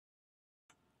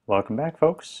Welcome back,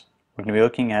 folks. We're going to be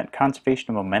looking at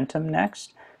conservation of momentum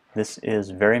next. This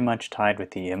is very much tied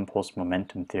with the impulse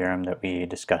momentum theorem that we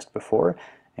discussed before.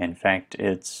 In fact,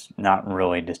 it's not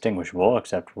really distinguishable,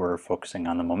 except we're focusing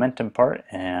on the momentum part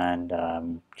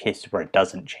and cases where it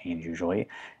doesn't change usually,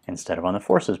 instead of on the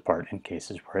forces part in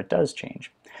cases where it does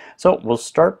change. So we'll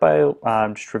start by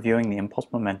just reviewing the impulse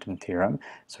momentum theorem.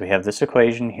 So we have this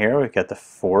equation here. We've got the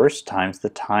force times the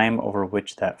time over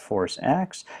which that force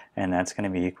acts, and that's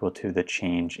going to be equal to the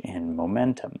change in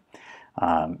momentum.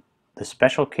 The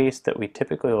special case that we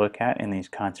typically look at in these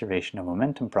conservation of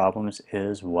momentum problems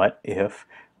is what if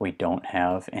we don't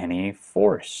have any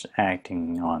force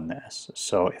acting on this.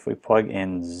 So if we plug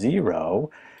in 0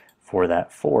 for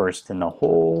that force, then the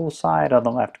whole side on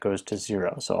the left goes to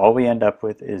 0. So all we end up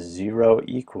with is 0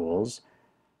 equals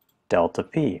delta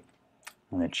p,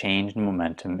 and the change in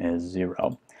momentum is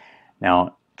 0.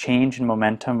 Now, change in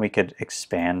momentum, we could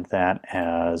expand that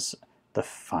as the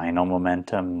final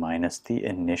momentum minus the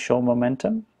initial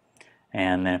momentum.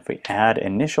 And then if we add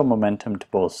initial momentum to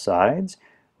both sides,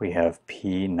 we have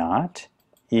p naught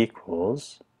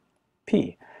equals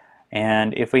p.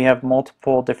 And if we have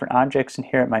multiple different objects in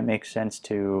here, it might make sense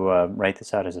to write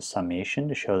this out as a summation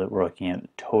to show that we're looking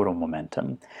at total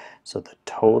momentum. So the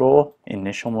total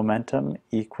initial momentum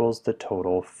equals the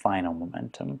total final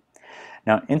momentum.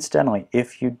 Now, incidentally,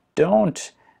 if you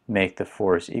don't make the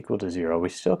force equal to 0, we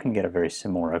still can get a very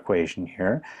similar equation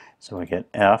here. So we get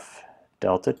F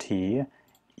delta T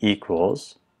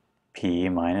equals P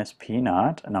minus P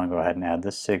naught, and I'll go ahead and add the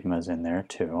sigmas in there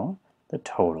too, the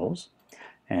totals.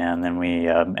 And then we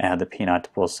add the P naught to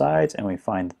both sides, and we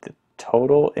find that the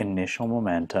total initial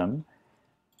momentum,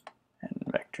 and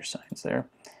vector signs there,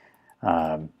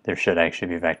 there should actually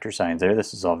be vector signs there.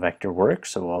 This is all vector work,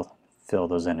 so we'll fill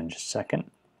those in just a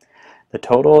second. The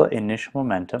total initial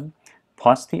momentum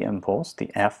plus the impulse,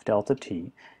 the F delta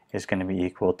T, is going to be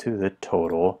equal to the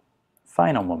total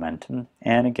final momentum.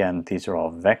 And again, these are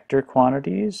all vector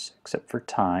quantities except for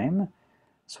time,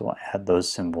 so we'll add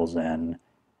those symbols in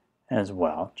as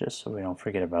well, just so we don't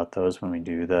forget about those when we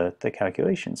do the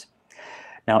calculations.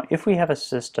 Now, if we have a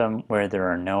system where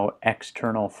there are no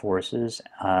external forces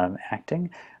acting,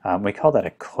 we call that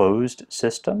a closed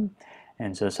system.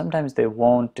 And so sometimes they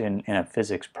won't, in a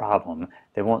physics problem,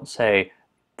 they won't say,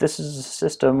 this is a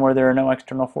system where there are no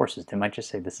external forces. They might just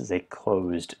say this is a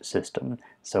closed system.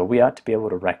 So we ought to be able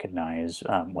to recognize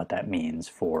what that means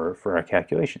for our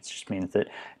calculations. It just means that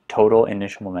total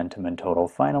initial momentum and total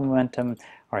final momentum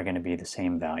are going to be the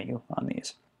same value on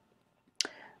these.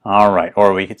 All right,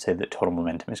 or we could say that total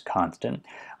momentum is constant.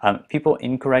 People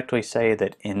incorrectly say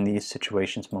that in these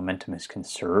situations momentum is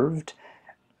conserved.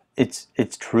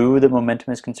 It's true that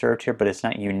momentum is conserved here, but it's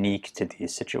not unique to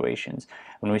these situations.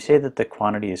 When we say that the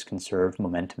quantity is conserved,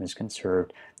 momentum is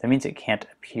conserved, that means it can't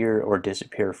appear or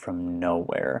disappear from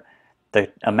nowhere.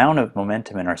 The amount of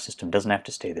momentum in our system doesn't have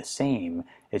to stay the same.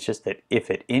 It's just that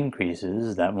if it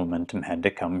increases, that momentum had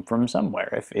to come from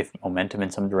somewhere. If momentum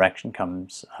in some direction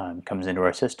comes into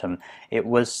our system, it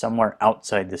was somewhere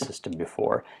outside the system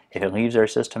before. If it leaves our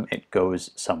system, it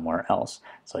goes somewhere else.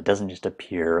 So it doesn't just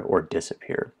appear or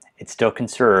disappear. It's still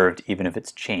conserved even if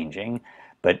it's changing.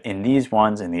 But in these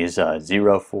ones, in these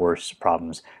zero force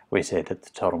problems, we say that the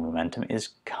total momentum is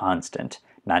constant.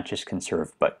 Not just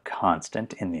conserved, but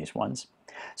constant in these ones.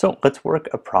 So let's work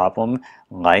a problem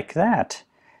like that.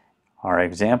 Our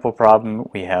example problem,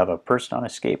 we have a person on a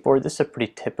skateboard. This is a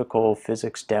pretty typical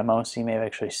physics demo, so you may have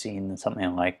actually seen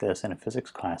something like this in a physics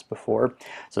class before.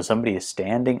 So somebody is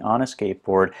standing on a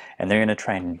skateboard, and they're going to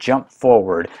try and jump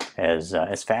forward as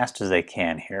fast as they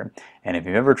can here. And if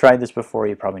you've ever tried this before,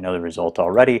 you probably know the result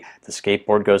already. The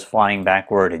skateboard goes flying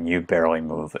backward, and you barely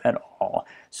move at all.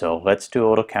 So let's do a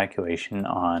little calculation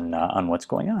on what's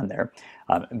going on there.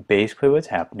 Basically what's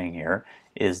happening here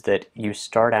is that you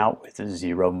start out with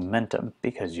 0 momentum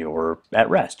because you're at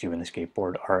rest. You and the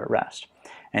skateboard are at rest.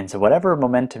 And so whatever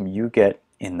momentum you get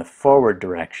in the forward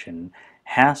direction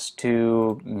has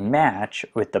to match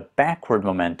with the backward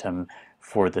momentum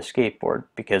for the skateboard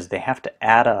because they have to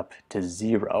add up to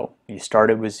 0. You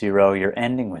started with 0, you're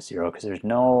ending with 0 because there's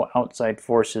no outside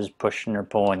forces pushing or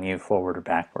pulling you forward or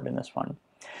backward in this one.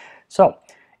 So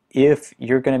if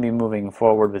you're going to be moving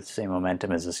forward with the same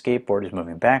momentum as the skateboard is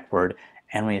moving backward,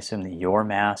 and we assume that your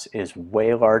mass is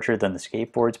way larger than the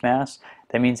skateboard's mass,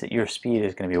 that means that your speed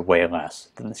is going to be way less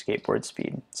than the skateboard's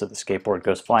speed. So the skateboard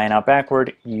goes flying out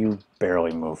backward, you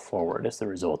barely move forward as the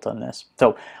result on this.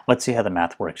 So let's see how the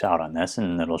math works out on this,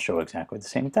 and it'll show exactly the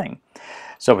same thing.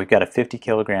 So we've got a 50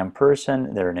 kilogram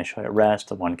person, they're initially at rest,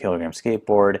 the 1 kilogram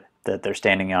skateboard that they're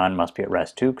standing on must be at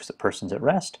rest too because the person's at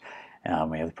rest.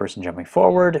 We have the person jumping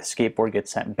forward, skateboard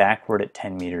gets sent backward at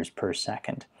 10 meters per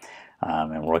second.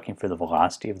 And we're looking for the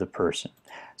velocity of the person.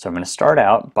 So I'm going to start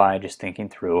out by just thinking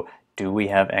through, do we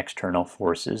have external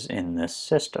forces in this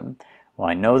system? Well,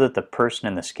 I know that the person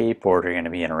and the skateboard are going to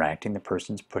be interacting. The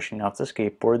person's pushing off the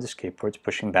skateboard's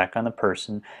pushing back on the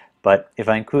person. But if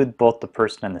I include both the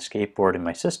person and the skateboard in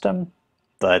my system,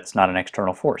 that's not an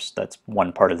external force. That's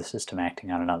one part of the system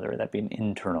acting on another. That'd be an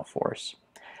internal force.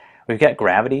 We've got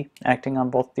gravity acting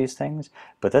on both these things,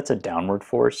 but that's a downward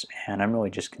force, and I'm really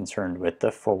just concerned with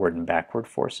the forward and backward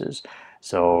forces.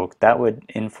 So that would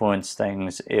influence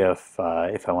things if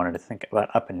I wanted to think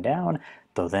about up and down,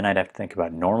 though then I'd have to think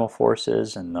about normal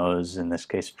forces, and those in this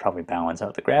case probably balance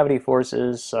out the gravity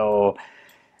forces. So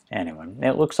anyway,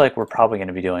 it looks like we're probably going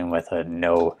to be dealing with a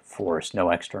no force, no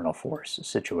external force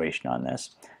situation on this.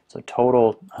 So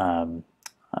total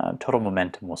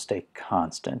momentum will stay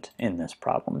constant in this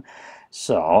problem.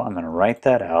 So I'm going to write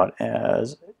that out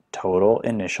as total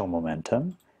initial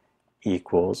momentum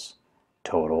equals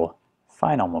total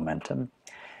final momentum.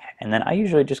 And then I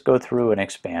usually just go through and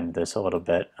expand this a little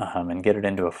bit and get it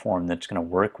into a form that's going to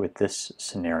work with this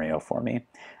scenario for me.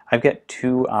 I've got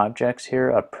two objects here,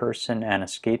 a person and a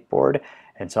skateboard,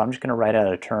 and so I'm just going to write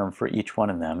out a term for each one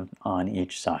of them on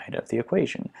each side of the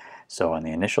equation. So on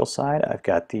the initial side, I've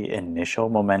got the initial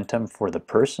momentum for the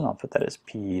person. I'll put that as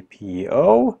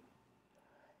PPO,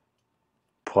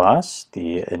 plus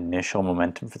the initial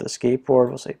momentum for the skateboard,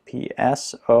 we'll say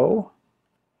PSO,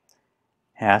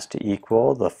 has to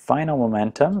equal the final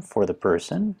momentum for the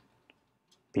person,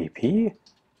 PP,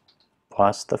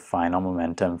 plus the final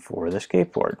momentum for the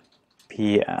skateboard,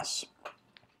 PS.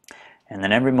 And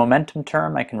then every momentum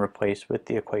term I can replace with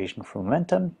the equation for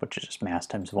momentum, which is just mass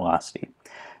times velocity.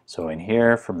 So in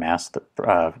here, for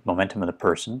momentum of the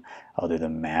person, I'll do the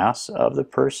mass of the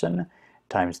person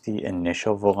times the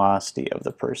initial velocity of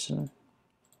the person,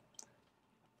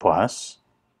 plus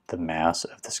the mass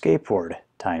of the skateboard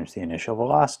times the initial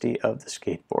velocity of the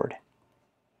skateboard,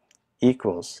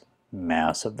 equals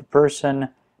mass of the person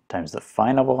times the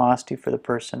final velocity for the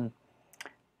person,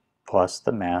 plus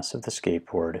the mass of the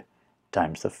skateboard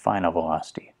times the final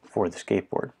velocity for the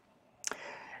skateboard.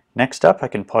 Next up, I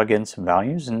can plug in some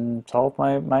values and solve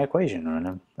my equation,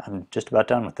 and I'm just about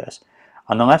done with this.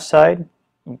 On the left side,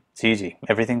 it's easy.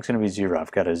 Everything's going to be 0.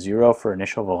 I've got a 0 for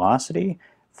initial velocity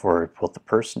for both the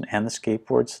person and the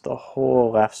skateboard, so the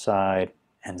whole left side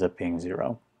ends up being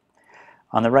 0.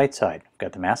 On the right side, I've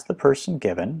got the mass of the person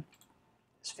given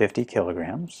is 50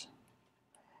 kilograms.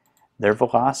 Their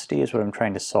velocity is what I'm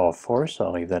trying to solve for, so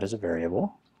I'll leave that as a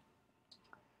variable.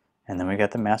 And then we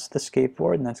got the mass of the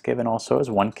skateboard, and that's given also as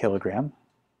 1 kilogram.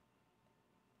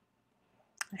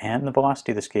 And the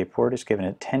velocity of the skateboard is given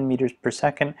at 10 meters per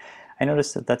second. I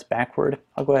notice that that's backward.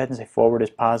 I'll go ahead and say forward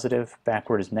is positive,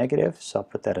 backward is negative, so I'll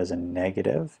put that as a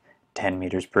negative 10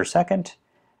 meters per second.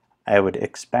 I would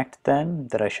expect then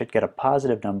that I should get a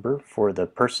positive number for the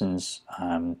person's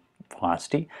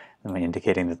velocity,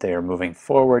 indicating that they are moving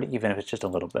forward, even if it's just a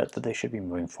little bit, that they should be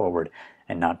moving forward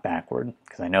and not backward,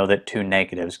 because I know that two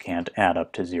negatives can't add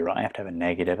up to 0. I have to have a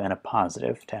negative and a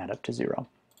positive to add up to 0.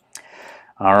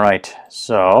 All right,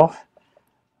 so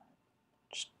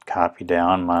just copy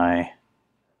down my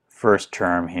first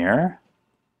term here,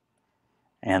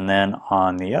 and then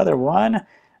on the other one,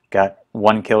 got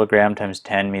 1 kilogram times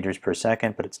 10 meters per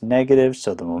second, but it's negative,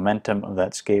 so the momentum of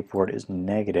that skateboard is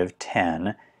negative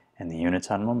 10, and the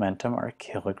units on momentum are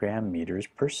kilogram meters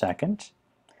per second.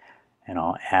 And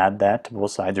I'll add that to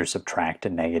both sides, or subtract a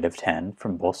negative 10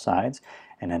 from both sides,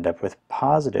 and end up with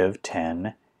positive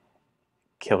 10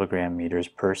 kilogram meters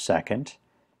per second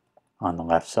on the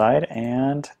left side,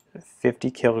 and 50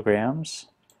 kilograms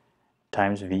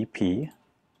times VP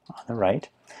on the right.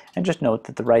 And just note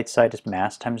that the right side is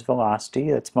mass times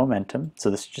velocity, that's momentum. So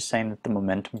this is just saying that the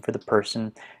momentum for the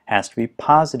person has to be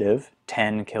positive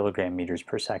 10 kilogram meters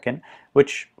per second,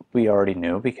 which we already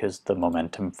knew because the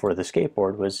momentum for the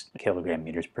skateboard was kilogram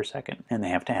meters per second, and they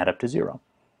have to add up to 0.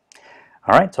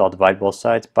 All right, so I'll divide both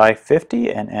sides by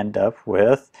 50 and end up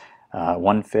with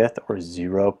 1/5 or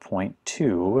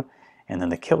 0.2, and then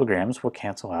the kilograms will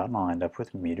cancel out and I'll end up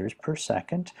with meters per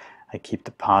second. I keep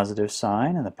the positive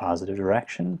sign in the positive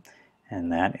direction,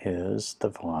 and that is the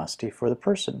velocity for the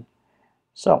person.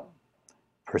 So,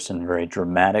 person very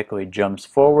dramatically jumps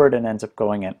forward and ends up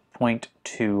going at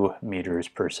 0.2 meters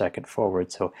per second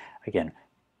forward. So again,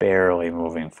 barely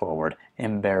moving forward,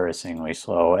 embarrassingly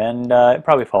slow, and it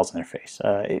probably falls on their face.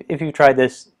 If you tried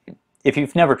this, if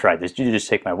you've never tried this, you just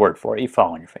take my word for it, you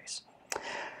fall on your face.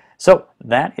 So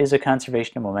that is a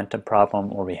conservation of momentum problem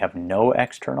where we have no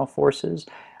external forces.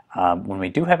 When we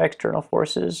do have external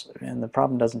forces, and the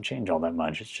problem doesn't change all that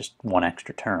much, it's just one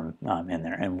extra term in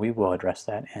there, and we will address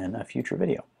that in a future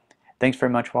video. Thanks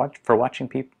very much for watching,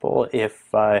 people.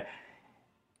 If I'm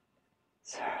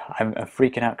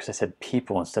freaking out because I said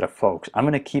people instead of folks, I'm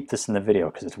going to keep this in the video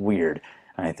because it's weird,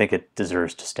 and I think it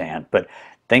deserves to stand. But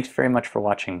thanks very much for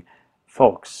watching,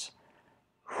 folks.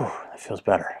 Whew, that feels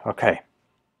better. Okay.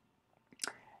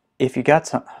 If you got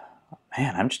some...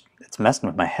 Man, it's messing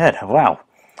with my head. Wow.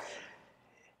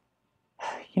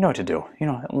 You know what to do. You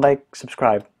know, like,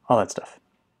 subscribe, all that stuff.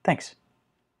 Thanks.